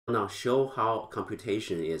I'll now show how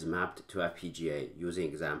computation is mapped to FPGA using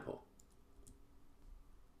example.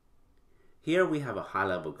 Here we have a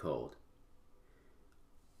high-level code.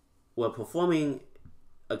 We're performing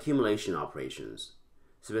accumulation operations.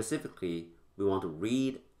 Specifically, we want to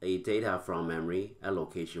read a data from memory at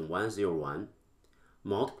location 101,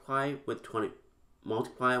 multiply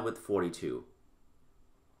with 42,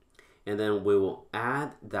 and then we will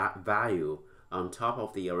add that value on top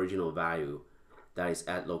of the original value that is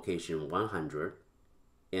at location 100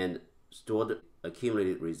 and store the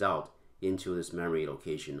accumulated result into this memory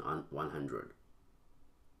location on 100.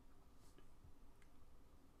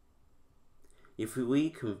 If we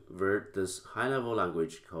convert this high-level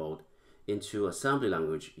language code into assembly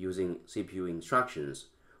language using CPU instructions,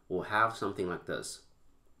 we'll have something like this.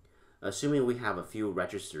 Assuming we have a few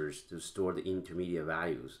registers to store the intermediate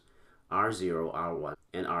values, R0, R1,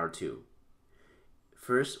 and R2.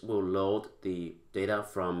 First, we'll load the data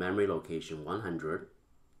from memory location 100,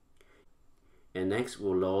 and next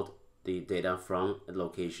we'll load the data from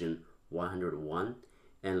location 101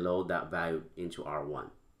 and load that value into R1.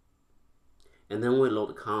 And then we load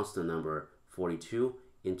the constant number 42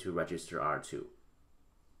 into register R2.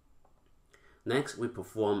 Next, we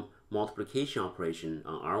perform multiplication operation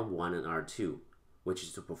on R1 and R2, which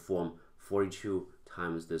is to perform 42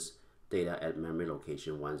 times this data at memory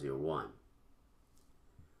location 101.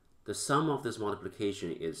 The sum of this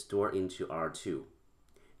multiplication is stored into R2.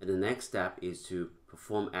 And the next step is to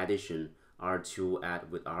perform addition R2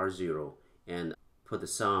 add with R0 and put the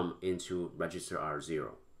sum into register R0.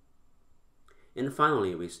 And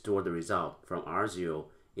finally, we store the result from R0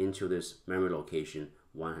 into this memory location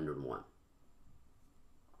 101.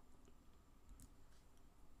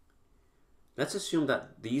 Let's assume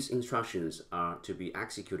that these instructions are to be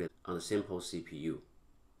executed on a simple CPU.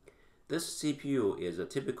 This CPU is a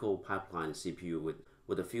typical pipeline CPU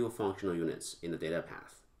with a few functional units in the data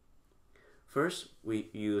path. First, we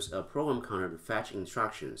use a program counter to fetch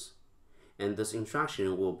instructions, and this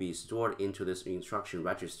instruction will be stored into this instruction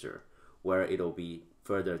register where it will be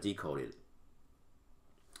further decoded.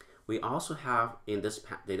 We also have in this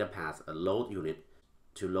data path a load unit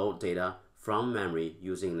to load data from memory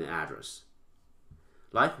using an address.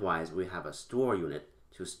 Likewise, we have a store unit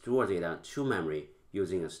to store data to memory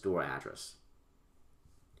using a store address.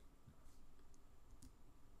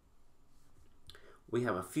 We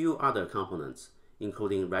have a few other components,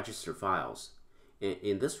 including register files.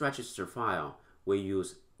 In this register file, we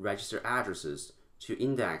use register addresses to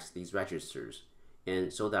index these registers,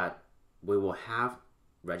 and so that we will have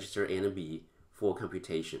register A and B for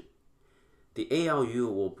computation. The ALU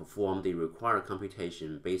will perform the required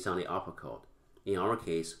computation based on the opcode. In our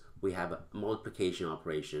case, we have a multiplication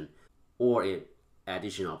operation or an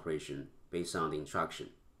addition operation based on the instruction.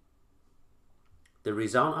 The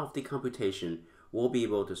result of the computation will be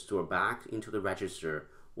able to store back into the register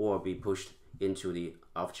or be pushed into the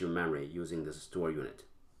off-chip memory using the store unit.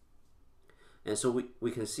 And so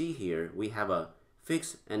we can see here we have a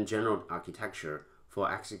fixed and general architecture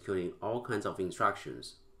for executing all kinds of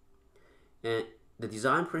instructions. And the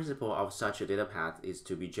design principle of such a data path is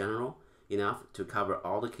to be general enough to cover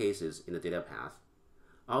all the cases in the data path.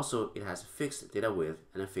 Also, it has fixed data width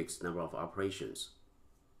and a fixed number of operations.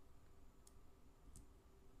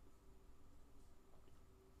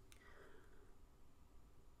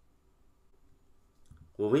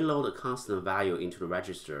 When we load a constant value into the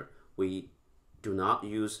register, we do not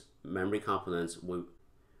use memory components.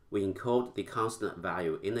 We encode the constant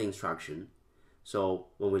value in the instruction. So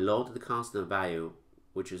when we load the constant value,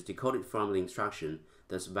 which is decoded from the instruction,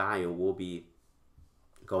 this value will be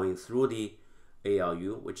going through the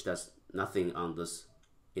ALU, which does nothing on this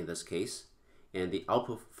in this case, and the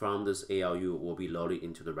output from this ALU will be loaded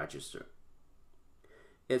into the register.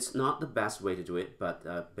 It's not the best way to do it, but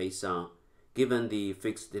given the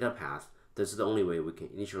fixed data path, this is the only way we can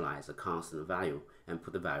initialize a constant value and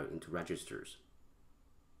put the value into registers.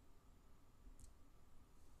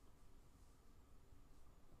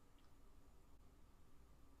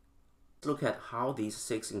 Let's look at how these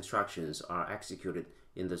 6 instructions are executed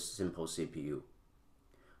in this simple CPU.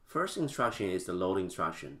 First instruction is the load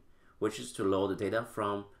instruction, which is to load the data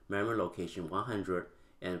from memory location 100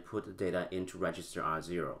 and put the data into register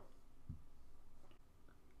R0.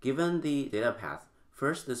 Given the data path,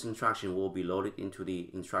 first this instruction will be loaded into the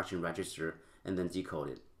instruction register and then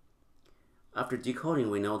decoded. After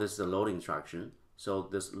decoding, we know this is a load instruction, so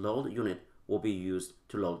this load unit will be used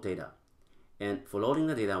to load data. And for loading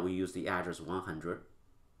the data, we use the address 100.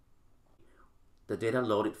 The data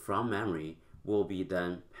loaded from memory will be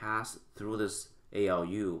then passed through this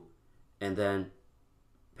ALU and then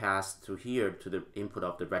passed through here to the input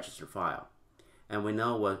of the register file. And we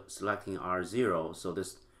know we're selecting R0, so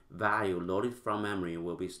this value loaded from memory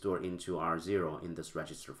will be stored into R0 in this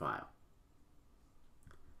register file.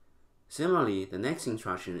 Similarly, the next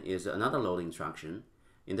instruction is another load instruction.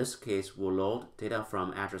 In this case, we'll load data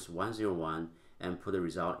from address 101 and put the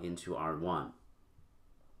result into R1.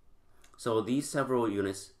 So these several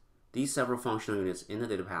functional units in the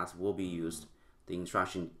data path will be used: the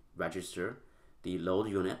instruction register, the load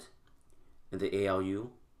unit, and the ALU,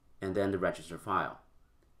 and then the register file.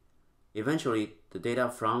 Eventually, the data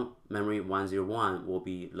from memory 101 will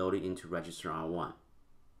be loaded into register R1.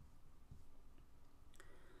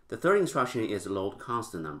 The third instruction is load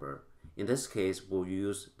constant number. In this case, we'll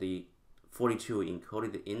use the 42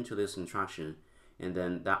 encoded into this instruction, and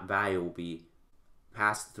then that value will be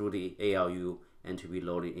passed through the ALU and to be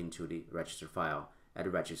loaded into the register file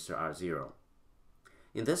at register R0.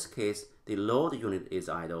 In this case, the load unit is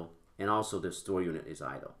idle and also the store unit is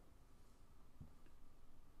idle.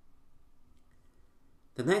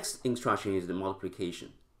 The next instruction is the multiplication.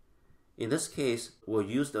 In this case, we'll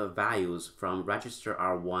use the values from register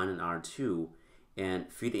R1 and R2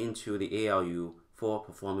 and feed into the ALU for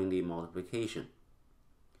performing the multiplication.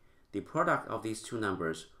 The product of these two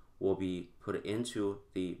numbers will be put into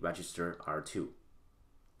the register R2.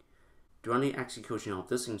 During the execution of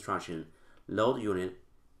this instruction, load unit,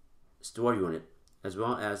 store unit, as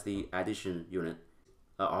well as the addition unit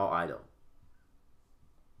are all idle.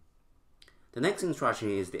 The next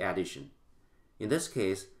instruction is the addition. In this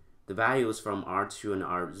case, the values from R2 and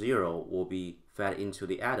R0 will be fed into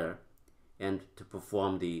the adder and to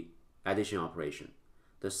perform the addition operation.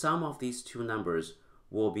 The sum of these two numbers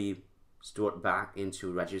will be stored back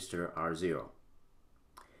into register R0.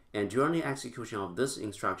 And during the execution of this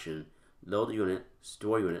instruction, load unit,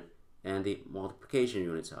 store unit, and the multiplication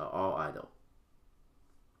units are all idle.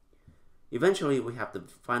 Eventually, we have the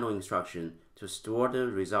final instruction to store the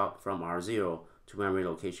result from R0 to memory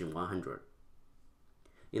location 100.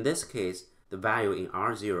 In this case, the value in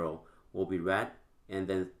R0 will be read and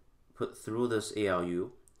then put through this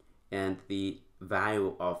ALU, and the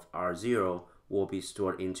value of R0 will be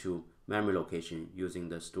stored into memory location using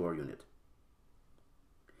the store unit.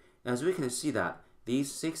 As we can see that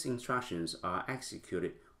these 6 instructions are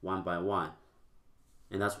executed one by one,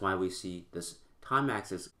 and that's why we see this time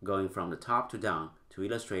axis going from the top to down to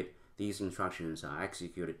illustrate these instructions are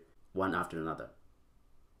executed one after another.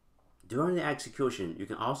 During the execution, you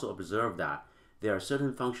can also observe that there are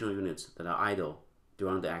certain functional units that are idle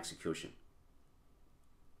during the execution.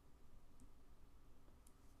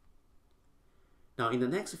 Now, in the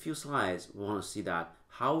next few slides, we want to see that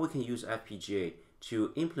how we can use FPGA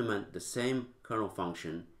to implement the same kernel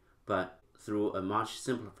function, but through a much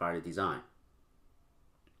simplified design.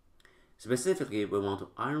 Specifically, we want to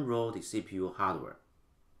unroll the CPU hardware.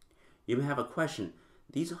 You may have a question: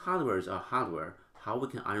 these hardwares are hardware, how we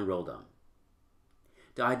can unroll them?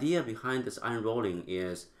 The idea behind this unrolling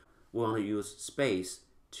is we want to use space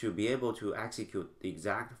to be able to execute the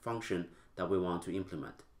exact function that we want to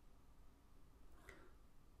implement.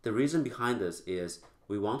 The reason behind this is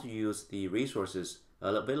we want to use the resources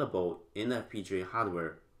available in the FPGA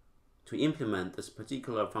hardware to implement this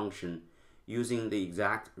particular function using the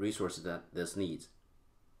exact resources that this needs.